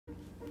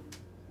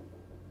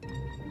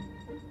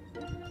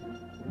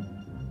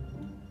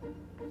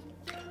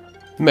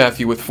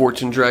Matthew with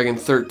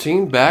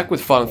FortuneDragon13, back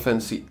with Final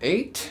Fantasy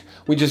VIII.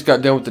 We just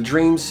got done with the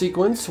dream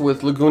sequence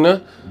with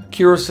Laguna,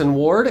 Kyros and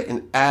Ward,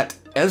 and at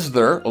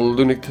Esther,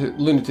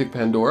 Lunatic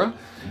Pandora.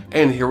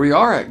 And here we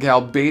are at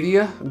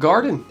Galbadia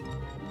Garden.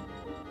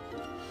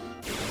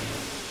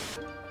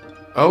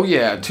 Oh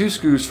yeah, 2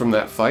 screws from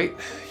that fight.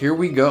 Here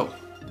we go.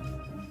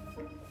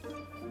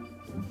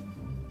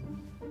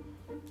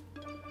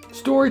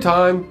 Story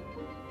time.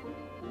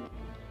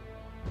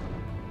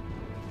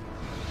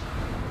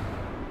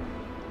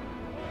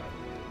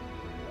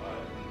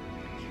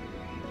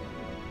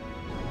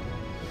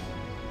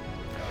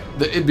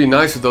 It'd be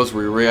nice if those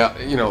were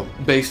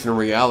based in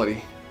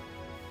reality.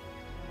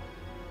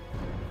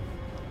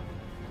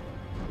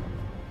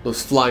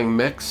 Those flying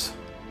mechs.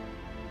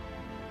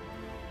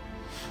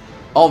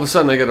 All of a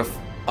sudden,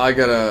 I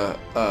got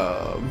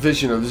a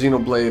vision of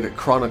Xenoblade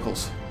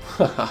Chronicles.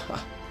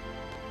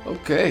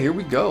 Okay, here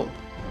we go.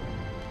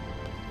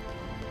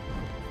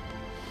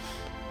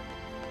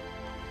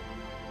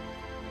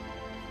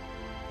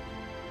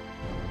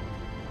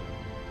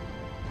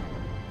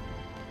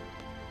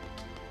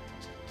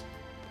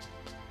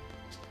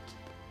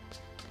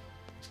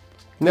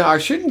 Now, I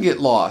shouldn't get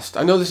lost.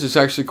 I know this is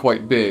actually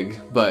quite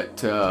big,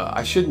 but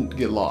I shouldn't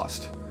get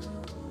lost.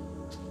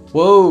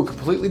 Whoa,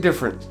 completely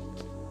different.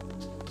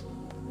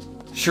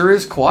 Sure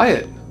is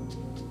quiet.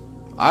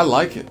 I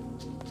like it.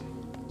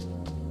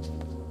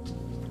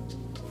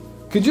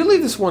 Could you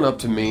leave this one up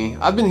to me?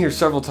 I've been here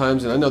several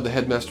times and I know the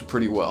headmaster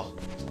pretty well.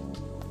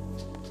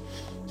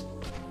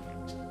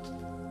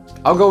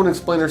 I'll go and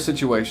explain our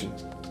situation.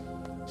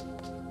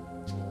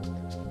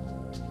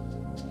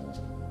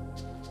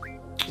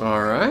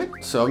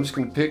 Alright, so I'm just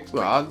going to pick,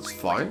 well, that's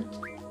fine.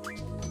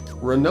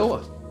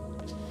 Renoa.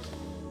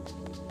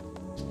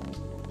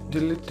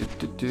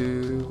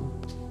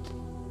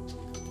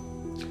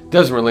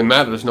 Doesn't really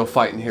matter, there's no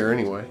fighting here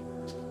anyway.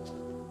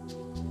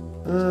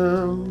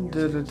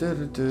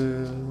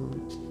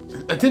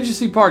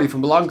 Contingency party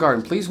from Belong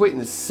Garden. Please wait in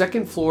the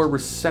 2nd floor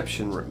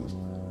reception room.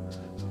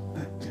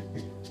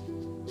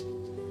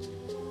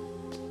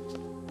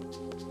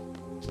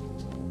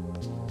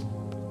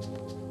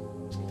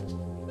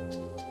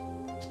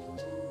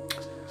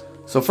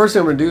 So first thing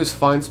I'm going to do is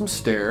find some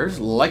stairs,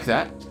 like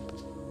that.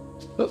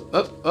 Up,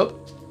 up, up.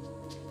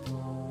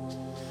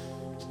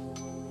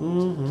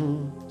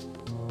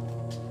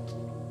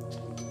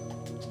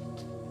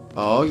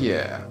 Oh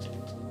yeah.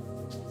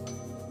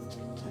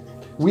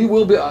 We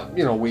will be,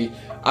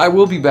 I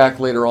will be back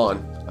later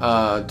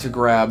on to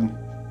grab,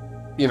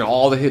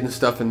 all the hidden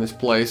stuff in this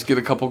place, get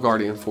a couple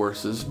Guardian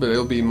Forces, but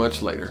it'll be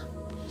much later.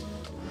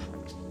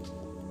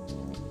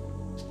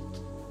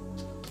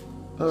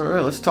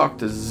 Alright, let's talk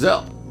to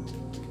Zell.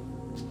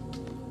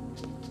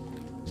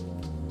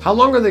 How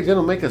long are they going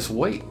to make us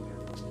wait?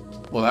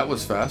 Well, that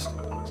was fast.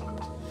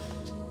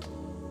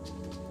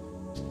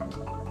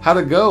 How'd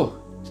it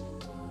go?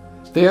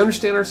 They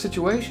understand our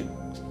situation.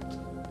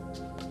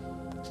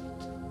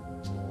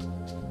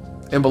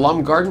 And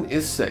Balam Garden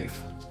is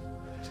safe.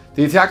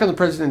 The attack on the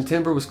President in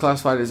Timber was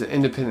classified as an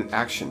independent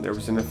action. There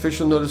was an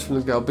official notice from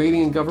the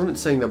Galbadian government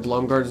saying that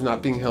Balam Garden is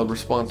not being held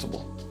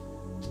responsible.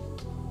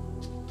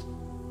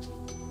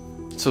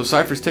 So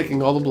Cypher's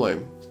taking all the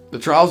blame. The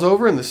trial's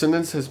over and the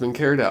sentence has been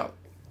carried out.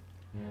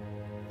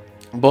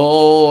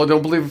 Bull, I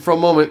don't believe it for a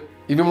moment.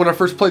 Even when I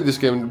first played this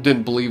game, I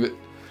didn't believe it.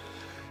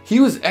 He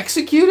was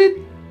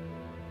executed?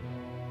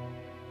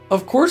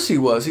 Of course he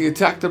was. He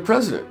attacked the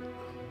president.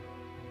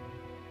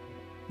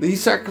 He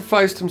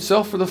sacrificed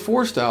himself for the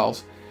Forest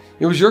Owls.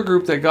 It was your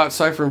group that got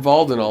Cypher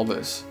involved in all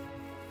this.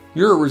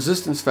 You're a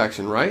resistance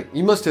faction, right?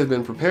 You must have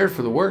been prepared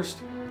for the worst.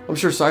 I'm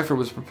sure Cypher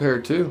was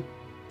prepared too.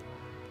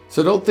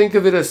 So don't think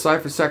of it as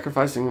Cypher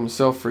sacrificing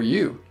himself for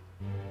you.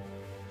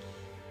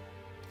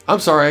 I'm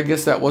sorry, I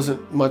guess that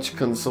wasn't much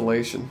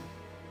consolation.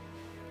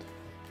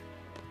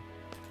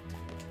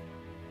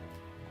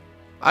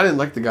 I didn't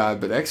like the guy,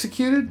 but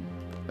executed?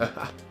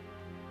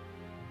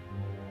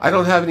 I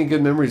don't have any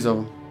good memories of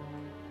him.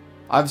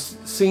 I've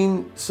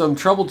seen some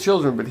troubled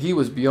children, but he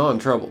was beyond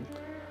troubled.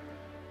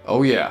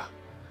 Oh yeah.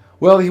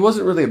 Well, he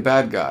wasn't really a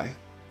bad guy.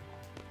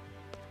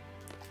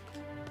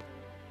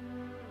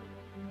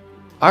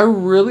 I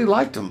really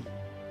liked him.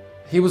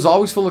 He was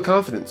always full of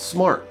confidence,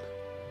 smart.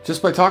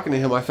 Just by talking to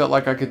him, I felt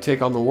like I could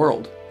take on the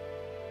world.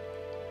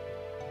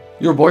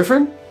 Your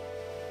boyfriend?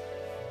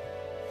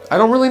 I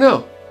don't really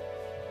know.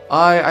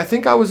 I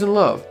think I was in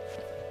love.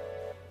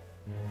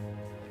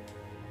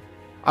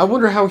 I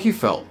wonder how he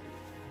felt.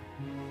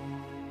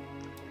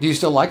 Do you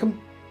still like him?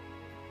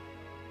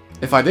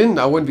 If I didn't,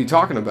 I wouldn't be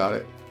talking about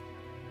it.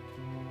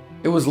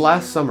 It was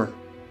last summer.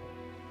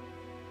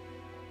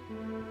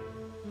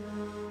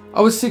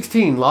 I was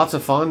 16, lots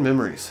of fond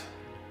memories.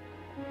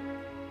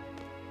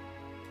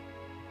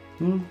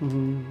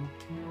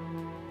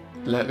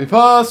 Let me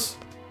pass.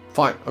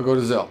 Fine, I'll go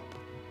to Zell.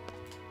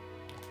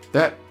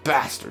 That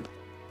bastard.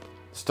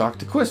 Stock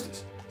to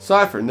Quistis.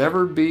 Cypher,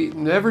 never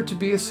to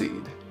be a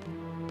seed.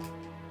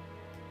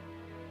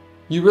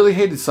 You really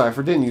hated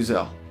Cypher, didn't you,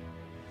 Zell?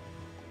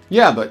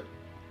 Yeah, but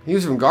he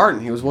was from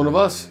Garden. He was one of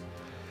us.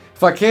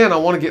 If I can, I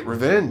want to get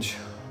revenge.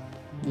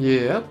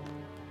 Yep.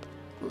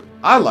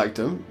 I liked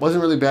him.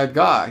 Wasn't really a bad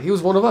guy. He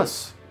was one of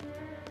us.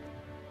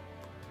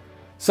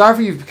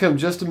 Cypher, you've become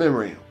just a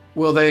memory.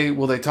 Will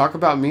they talk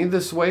about me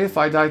this way if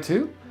I die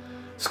too?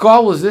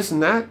 Squall was this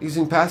and that,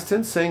 using past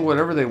tense, saying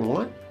whatever they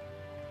want.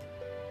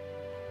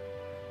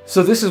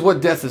 So this is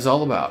what death is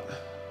all about.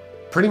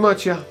 Pretty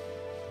much, yeah.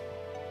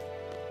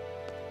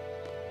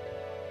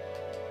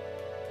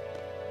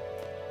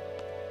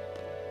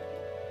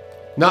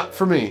 Not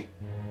for me.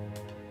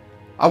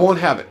 I won't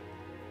have it.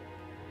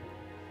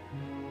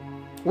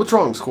 What's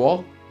wrong,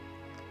 Squall?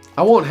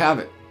 I won't have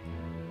it.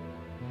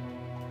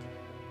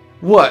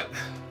 What?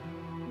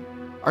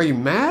 Are you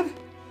mad?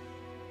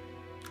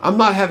 I'm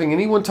not having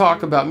anyone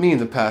talk about me in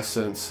the past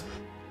tense.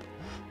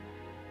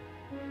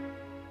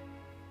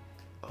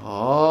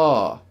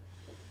 Oh.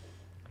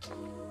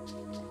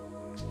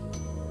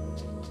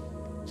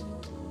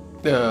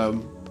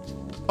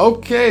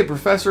 Okay,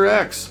 Professor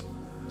X.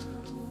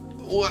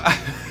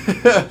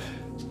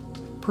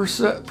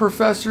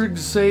 Professor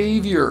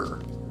Xavier.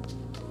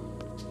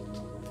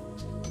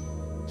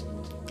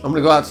 I'm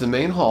gonna go out to the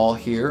main hall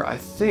here, I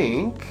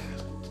think.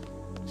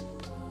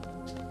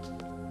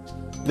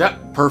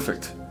 Yep,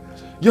 perfect.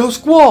 Yo,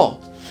 Squall!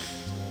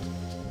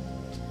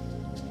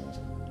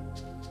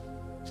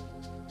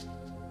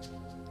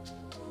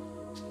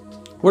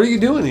 What are you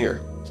doing here?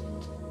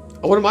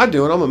 What am I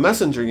doing? I'm a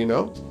messenger, you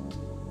know.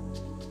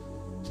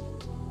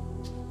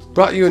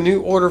 Brought you a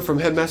new order from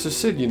Headmaster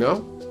Sid, you know.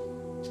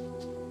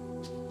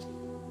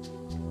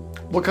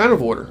 What kind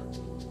of order?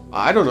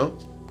 I don't know.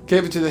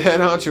 Gave it to the head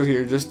honcho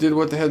here. Just did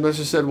what the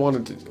Headmaster said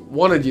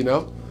wanted, you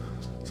know.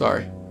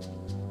 Sorry.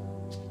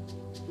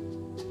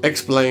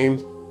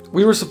 Explain.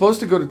 We were supposed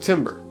to go to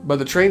Timber, but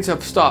the trains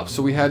have stopped,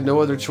 so we had no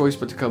other choice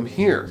but to come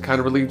here. Kind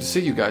of relieved to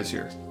see you guys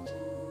here.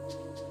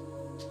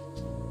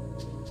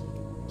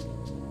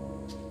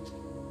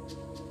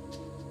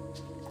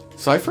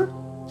 Cypher?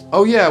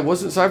 Oh yeah,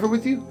 wasn't Cypher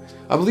with you?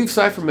 I believe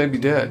Cypher may be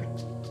dead.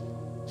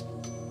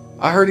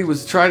 I heard he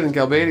was tried in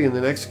Galbadia and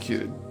then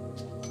executed.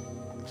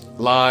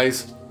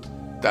 Lies.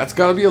 That's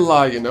gotta be a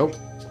lie, you know.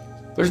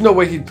 There's no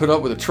way he'd put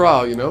up with a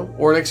trial, you know,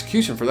 or an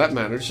execution for that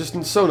matter. It's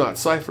just so not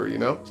Cypher, you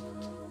know.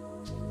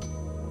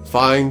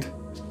 Fine.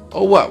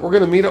 Oh what? We're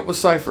gonna meet up with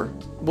Cypher.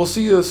 We'll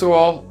see you, so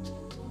all.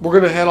 We're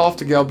gonna head off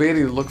to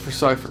Galbadia to look for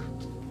Cypher.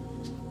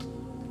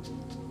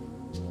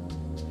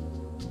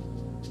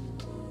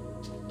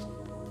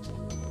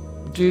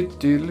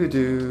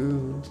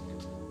 Do-do-do-do.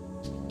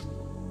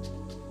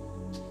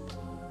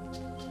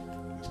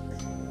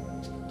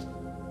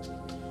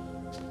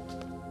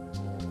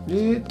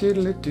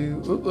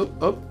 Do-do-do-do.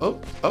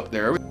 Oh,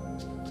 there we go.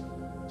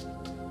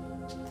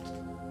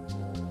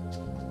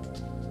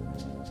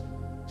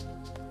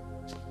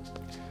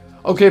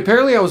 Okay,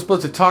 apparently I was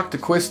supposed to talk to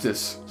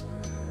Quistis.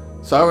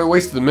 So I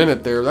wasted a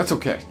minute there. That's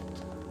okay.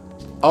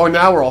 Oh,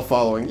 now we're all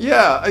following.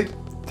 Yeah,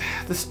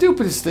 the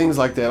stupidest things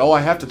like that. Oh,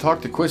 I have to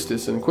talk to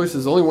Quistis, and Quistis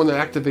is the only one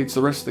that activates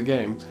the rest of the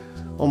game.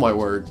 Oh my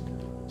word.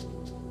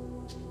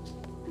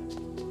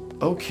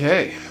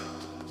 Okay.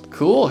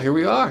 Cool, here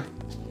we are.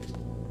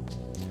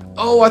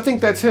 Oh, I think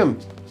that's him.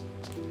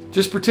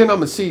 Just pretend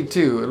I'm a seed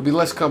too. It'll be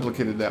less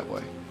complicated that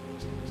way.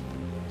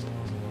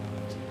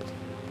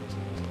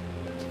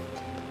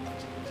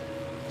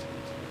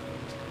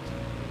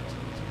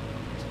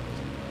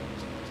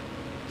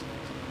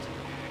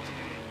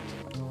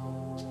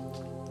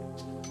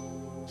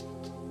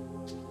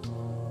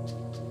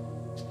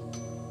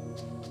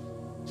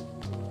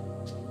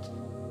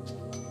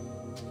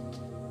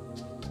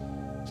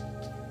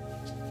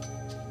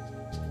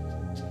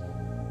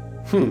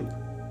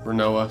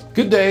 Renoa.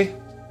 Good day.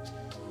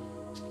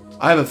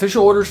 I have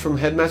official orders from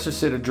Headmaster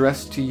Sid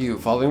addressed to you.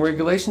 Following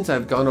regulations, I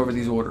have gone over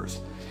these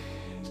orders.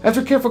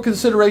 After careful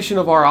consideration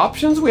of our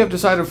options, we have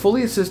decided to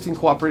fully assist and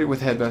cooperate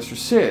with Headmaster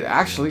Sid.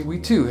 Actually, we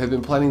too have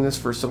been planning this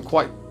for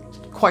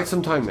quite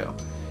some time now.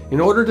 In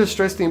order to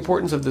stress the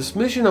importance of this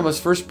mission, I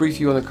must first brief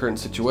you on the current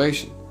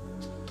situation.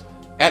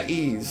 At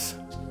ease.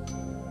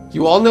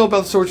 You all know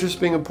about the Sorceress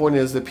being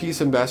appointed as the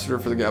peace ambassador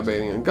for the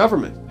Galbadian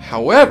government.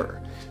 However,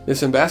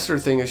 this ambassador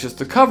thing is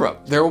just a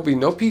cover-up. There will be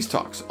no peace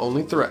talks,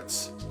 only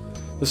threats.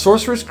 The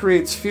sorceress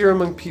creates fear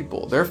among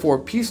people, therefore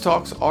peace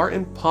talks are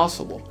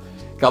impossible.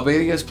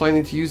 Galbadia is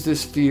planning to use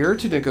this fear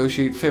to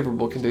negotiate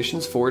favorable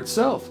conditions for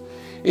itself.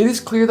 It is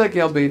clear that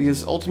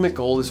Galbadia's ultimate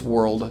goal is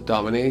world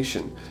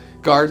domination.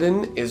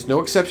 Garden is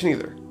no exception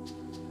either.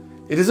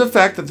 It is a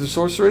fact that the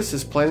sorceress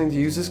is planning to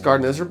use this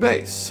garden as her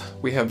base.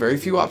 We have very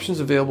few options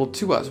available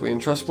to us. We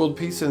entrust world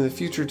peace in the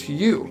future to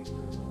you.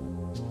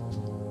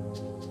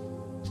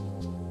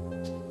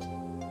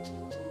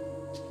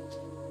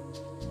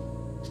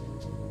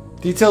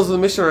 Details of the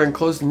mission are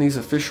enclosed in these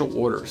official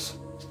orders.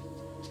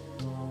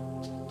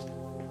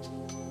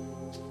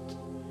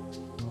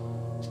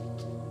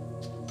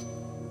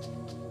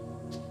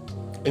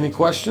 Any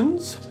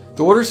questions?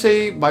 The orders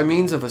say by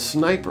means of a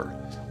sniper.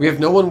 We have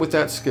no one with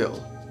that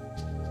skill.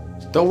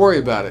 Don't worry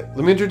about it.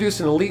 Let me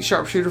introduce an elite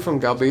sharpshooter from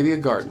Galbadia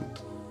Garden.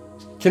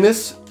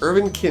 Kinnis,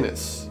 Irvin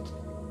Kinnis.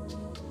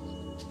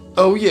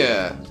 Oh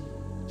yeah,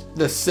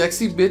 the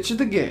sexy bitch of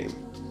the game.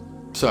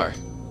 Sorry.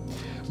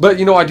 But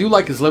you know, I do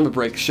like his limit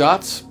break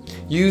shots.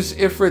 Use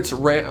Ifrit's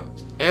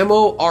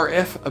ammo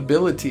RF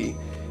ability,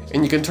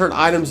 and you can turn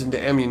items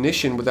into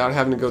ammunition without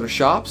having to go to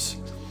shops.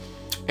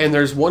 And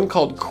there's one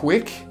called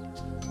Quick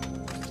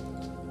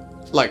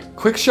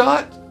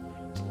Shot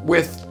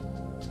with,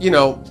 you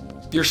know,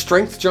 your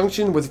strength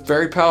junction with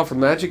very powerful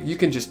magic. You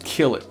can just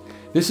kill it.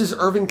 This is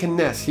Irvin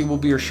Kness. He will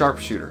be your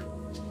sharpshooter.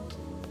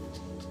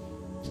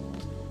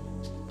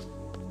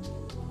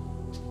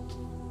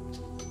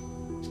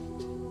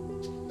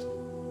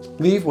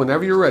 Leave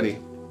whenever you're ready.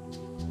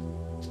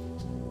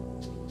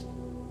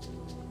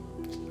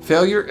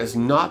 Failure is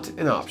not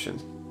an option.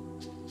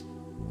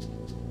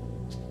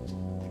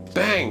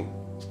 Bang!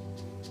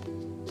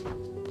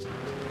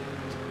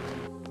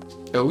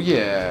 Oh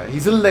yeah,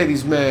 he's a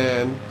ladies'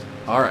 man.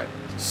 Alright,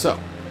 so,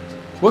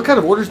 what kind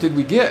of orders did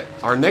we get?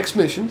 Our next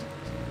mission.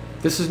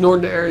 This is an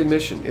ordinary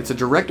mission. It's a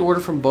direct order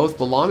from both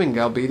Balam and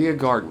Galbadia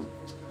Garden.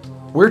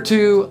 We're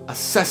to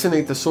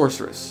assassinate the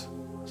sorceress.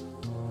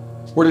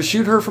 We're to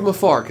shoot her from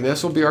afar.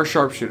 Kness will be our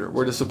sharpshooter.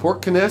 We're to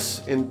support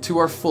Kness to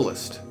our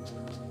fullest.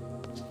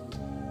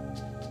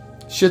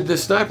 Should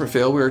this sniper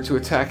fail, we are to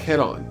attack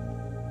head-on.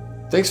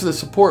 Thanks for the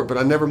support, but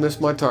I never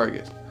missed my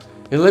target.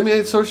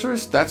 Eliminate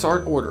sorceress? That's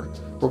our order.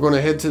 We're going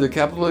to head to the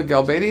capital of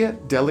Galbadia,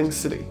 Delling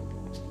City.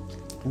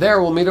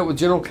 There, we'll meet up with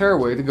General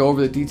Caraway to go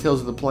over the details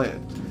of the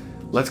plan.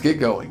 Let's get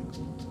going.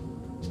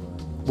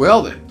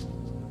 Well then,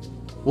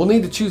 we'll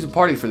need to choose a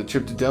party for the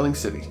trip to Delling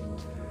City.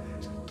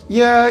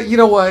 Yeah, you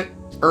know what,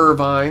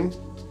 Irvine?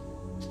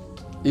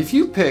 If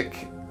you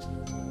pick...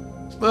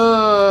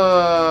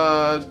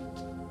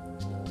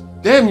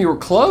 Damn, you were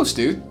close,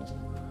 dude.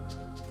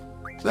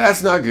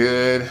 That's not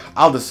good.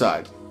 I'll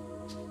decide.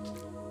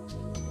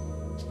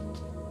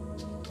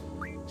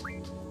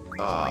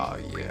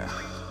 Yeah.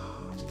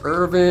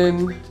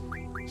 Irvin.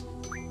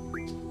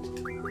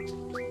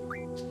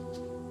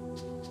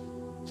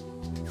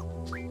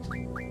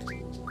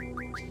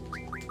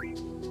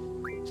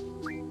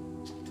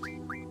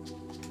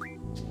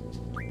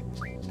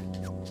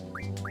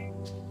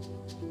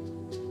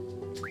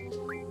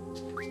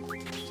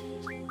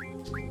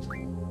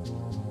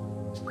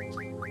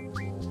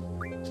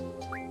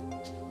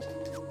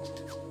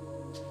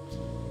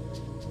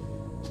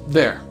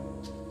 There.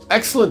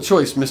 Excellent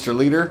choice, Mr.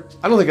 Leader.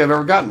 I don't think I've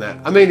ever gotten that.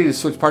 I may need to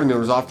switch party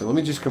members often. Let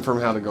me just confirm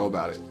how to go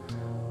about it.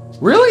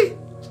 Really?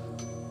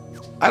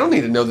 I don't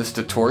need to know this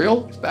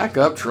tutorial. Back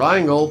up,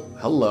 triangle.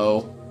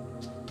 Hello.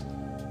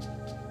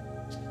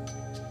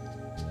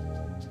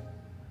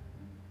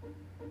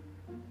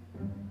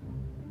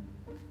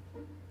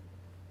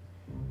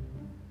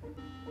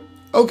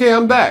 Okay,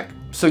 I'm back.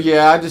 So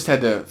yeah, I just had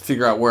to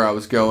figure out where I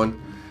was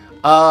going.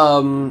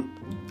 I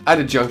had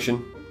a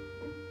junction.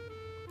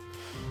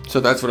 So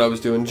that's what I was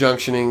doing,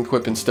 junctioning,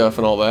 equipping stuff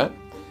and all that.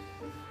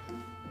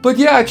 But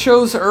yeah, I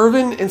chose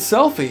Irvin and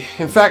Selfie.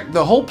 In fact,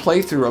 the whole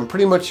playthrough, I'm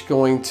pretty much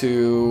going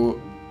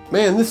to...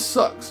 Man, this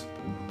sucks.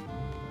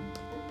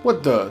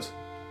 What does?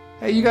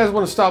 Hey, you guys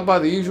want to stop by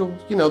the usual?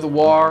 You know, the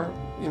war.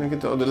 You know, get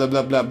the blah,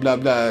 blah, blah, blah,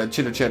 blah,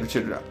 chitter, chatter,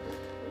 chitter.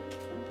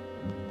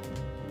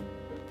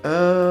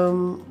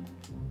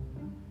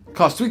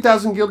 Cost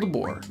 3,000 gil de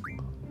boar.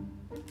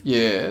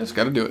 Yes,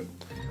 gotta do it.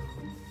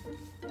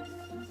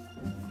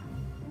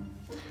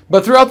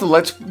 But throughout the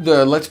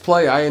Let's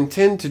Play, I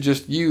intend to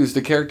just use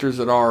the characters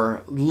that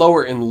are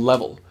lower in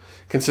level,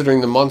 considering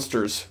the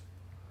monsters,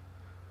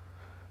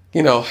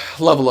 you know,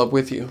 level up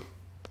with you.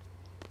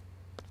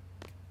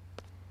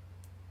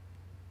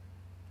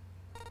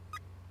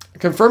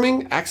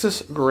 Confirming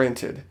access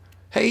granted.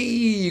 Hey,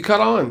 you caught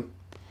on.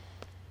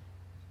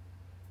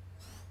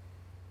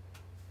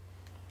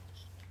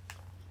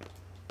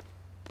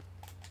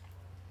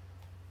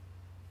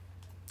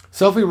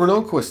 Selfie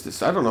Renault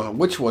Quistis. I don't know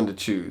which one to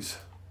choose.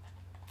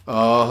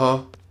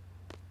 Uh-huh.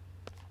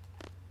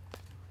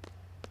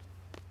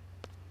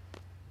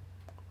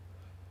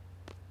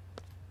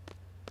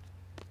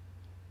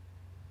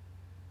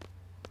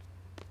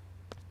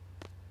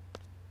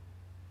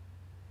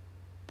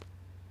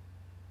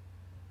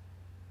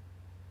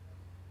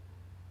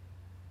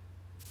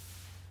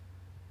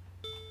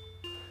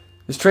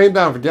 This train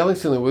bound for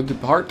Dellington will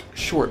depart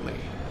shortly.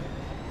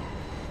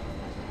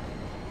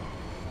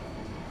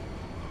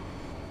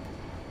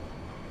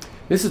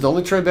 This is the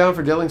only train bound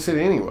for Delling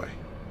City anyway.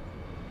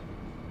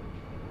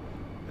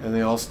 And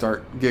they all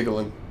start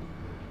giggling.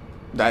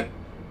 That,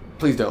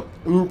 please don't.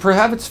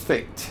 Perhaps it's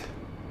fate.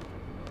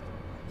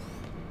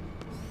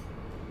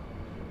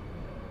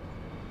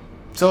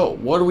 So,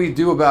 what do we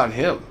do about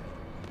him?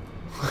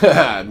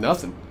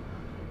 Nothing.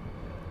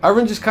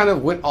 Irvin just kind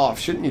of went off.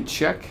 Shouldn't you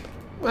check?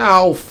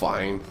 Oh,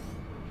 fine.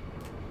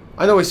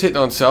 I know he's hitting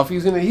on Selfie.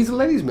 He's a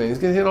ladies' man. He's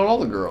gonna hit on all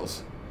the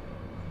girls.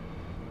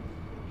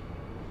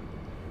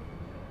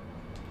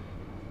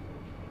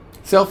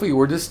 Selfie,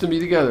 we're just to be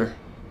together.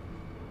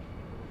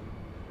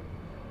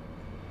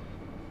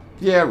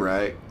 Yeah,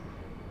 right.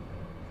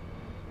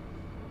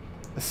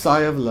 A sigh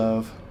of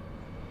love.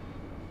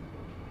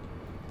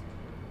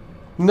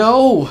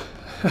 No!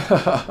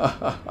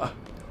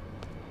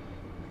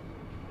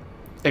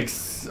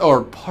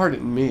 Or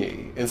pardon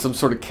me, in some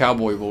sort of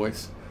cowboy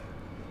voice.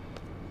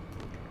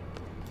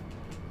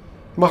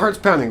 My heart's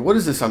pounding. What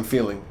is this I'm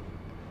feeling?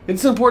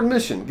 It's an important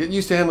mission. Get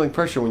used to handling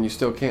pressure when you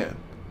still can.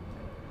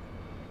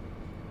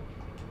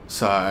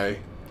 Sigh.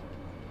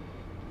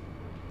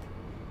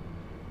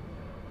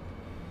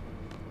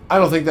 I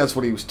don't think that's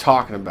what he was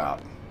talking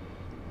about.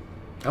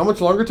 How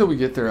much longer till we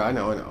get there? I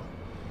know.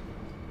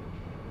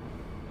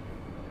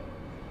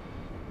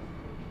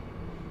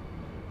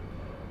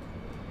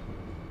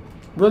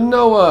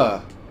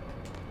 Renoa!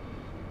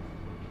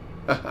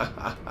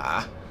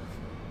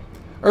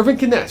 Irvin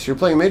Kness, you're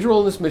playing a major role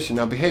in this mission.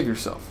 Now behave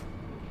yourself.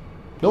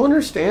 No one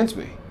understands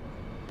me.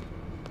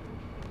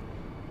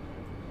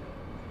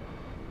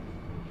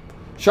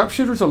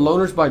 Sharpshooters are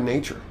loners by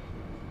nature.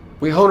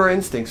 We hone our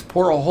instincts,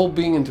 pour our whole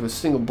being into a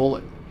single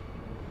bullet.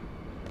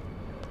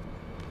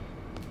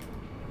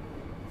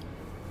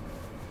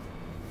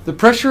 The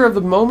pressure of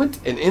the moment,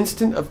 an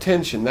instant of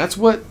tension. That's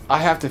what I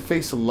have to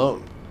face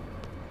alone.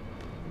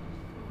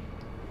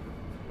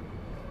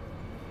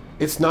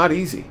 It's not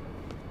easy.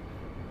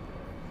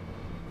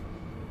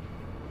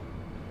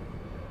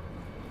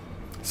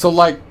 So,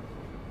 like,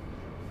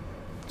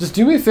 just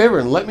do me a favor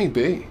and let me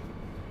be.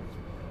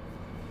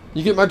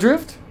 You get my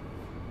drift?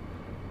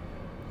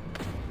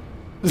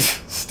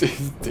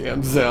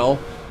 Damn Zell.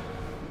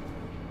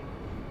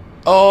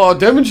 Oh,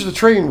 damage to the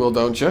train will,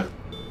 don't you?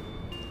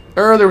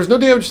 There was no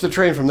damage to the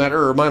train from that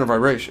minor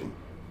vibration.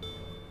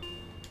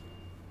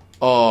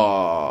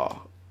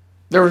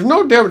 There was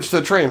no damage to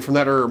the train from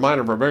that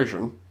minor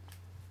vibration.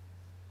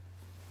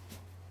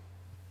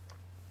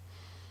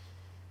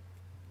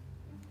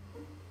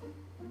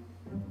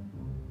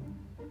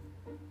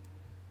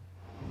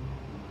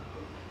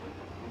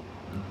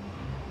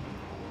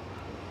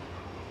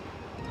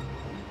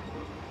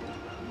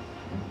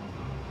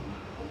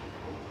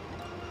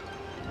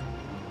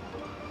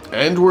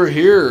 And we're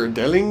here,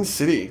 Delling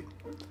City.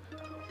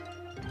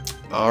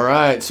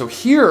 Alright, so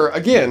here,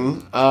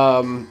 again,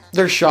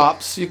 there's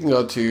shops you can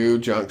go to,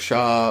 junk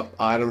shop,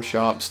 item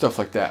shop, stuff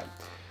like that.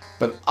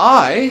 But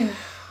I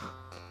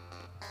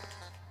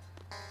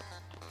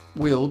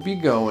will be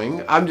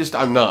going, I'm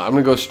going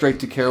to go straight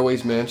to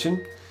Caraway's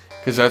Mansion,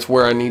 because that's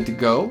where I need to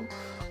go.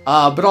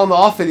 But on the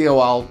off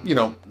video,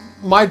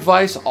 my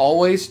advice,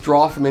 always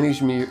draw from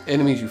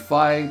enemies you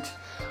fight.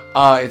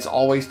 It's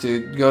always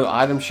to go to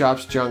item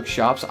shops, junk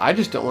shops. I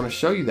just don't want to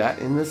show you that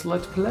in this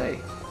Let's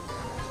Play.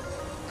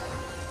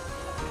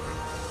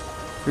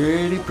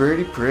 Pretty,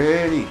 pretty,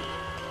 pretty.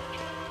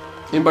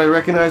 Anybody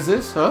recognize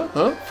this? Huh?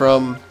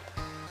 From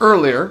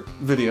earlier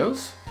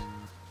videos.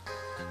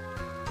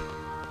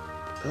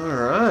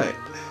 Alright.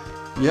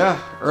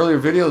 Yeah, earlier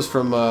videos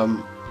from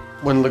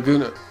when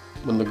Laguna.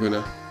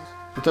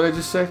 What did I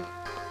just say?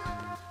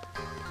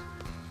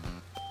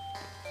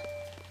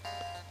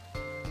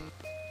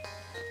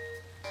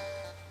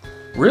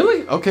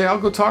 Really? Okay, I'll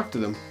go talk to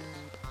them.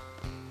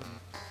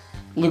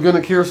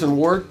 Laguna Kirsten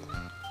Ward.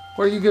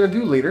 What are you going to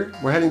do, leader?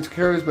 We're heading to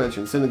Caraway's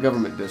Mansion. It's in the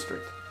government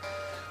district.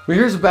 Well,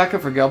 here's a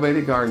backup for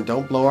Galbadia Garden.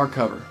 Don't blow our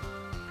cover.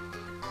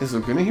 Is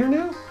Laguna here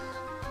now?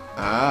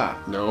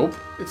 Ah, nope.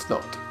 It's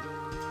not.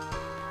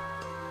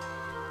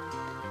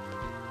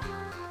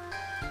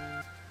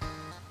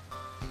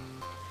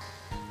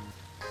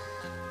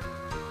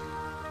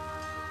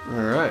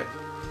 Alright.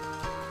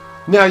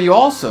 Now you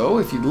also,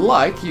 if you'd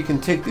like, you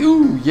can take...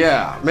 Ooh,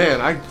 yeah.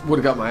 Man, I would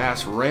have got my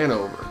ass ran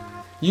over.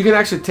 You can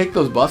actually take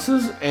those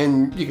buses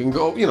and you can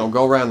go,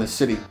 go around the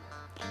city.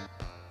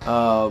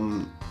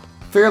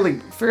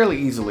 Fairly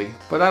easily,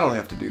 but I don't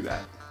have to do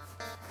that.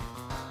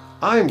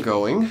 I'm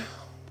going...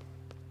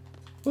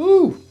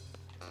 Ooh!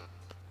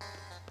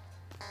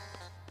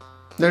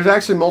 There's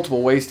actually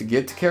multiple ways to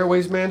get to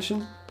Caraway's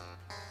Mansion.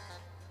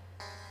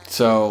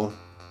 So...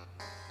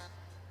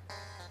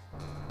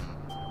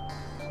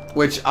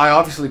 Which I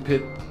obviously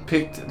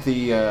picked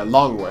the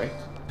long way.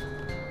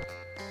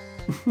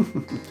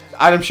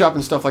 Item shop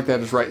and stuff like that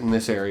is right in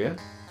this area.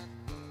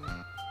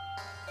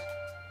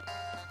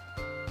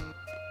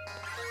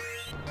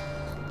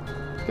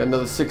 Got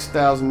another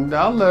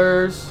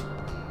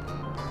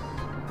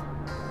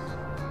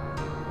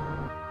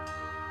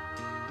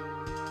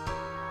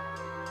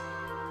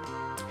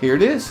 $6,000. Here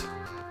it is.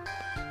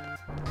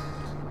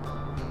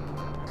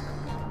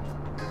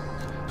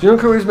 General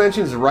Caraway's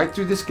Mansion is right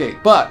through this gate,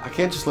 but I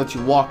can't just let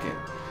you walk in.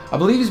 I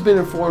believe he's been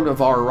informed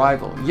of our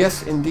arrival.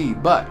 Yes,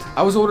 indeed, but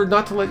I was ordered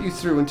not to let you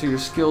through until your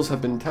skills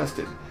have been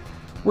tested.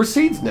 We're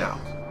seeds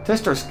now.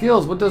 Test our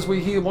skills. What does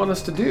he want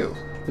us to do?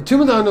 The Tomb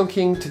of the Unknown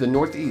King to the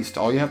northeast.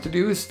 All you have to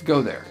do is to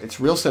go there.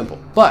 It's real simple.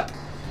 But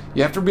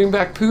you have to bring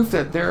back proof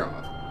that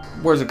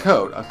where's a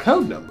code? A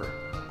code number?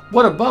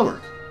 What a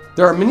bummer.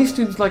 There are many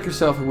students like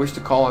yourself who wish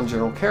to call on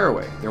General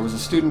Caraway. There was a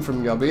student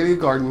from Galbadia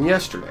Garden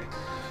yesterday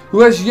who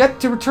has yet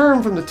to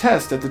return from the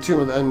test at the Tomb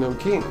of the Unknown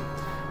King.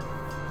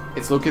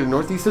 It's located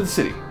northeast of the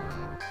city.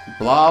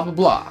 Blah, blah,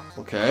 blah.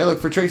 Okay, look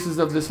for traces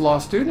of this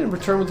lost student and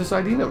return with this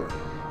ID number.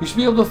 You should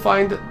be able to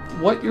find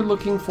what you're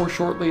looking for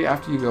shortly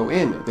after you go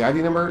in. The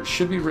ID number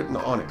should be written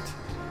on it.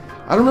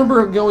 I don't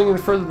remember going any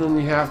further than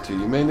you have to.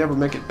 You may never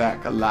make it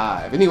back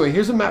alive. Anyway,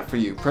 here's a map for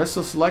you. Press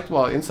the select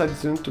while inside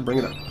the tune to bring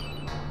it up.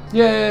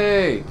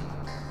 Yay!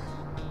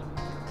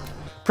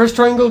 Press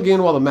triangle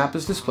again while the map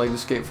is displayed to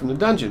escape from the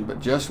dungeon,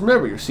 but just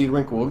remember your seed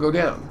rank will go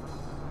down.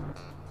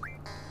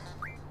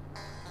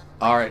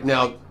 Alright,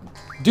 now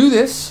do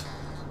this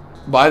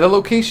by the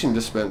location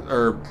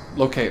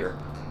locator.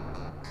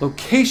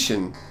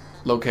 Location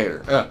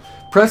locator.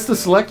 Press the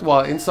select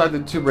while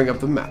inside to bring up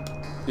the map.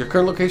 Your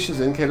current location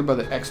is indicated by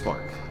the X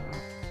mark.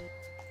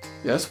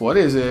 Yes, what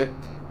is it?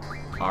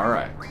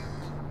 Alright.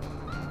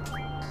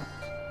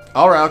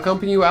 Alright, I'll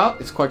accompany you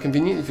out. It's quite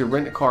convenient if you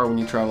rent a car when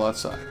you travel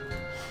outside.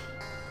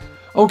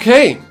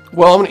 Okay,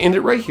 well, I'm going to end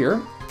it right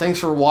here. Thanks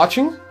for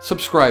watching,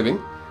 subscribing,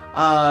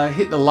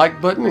 hitting the like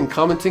button, and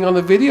commenting on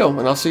the video,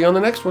 and I'll see you on the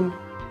next one.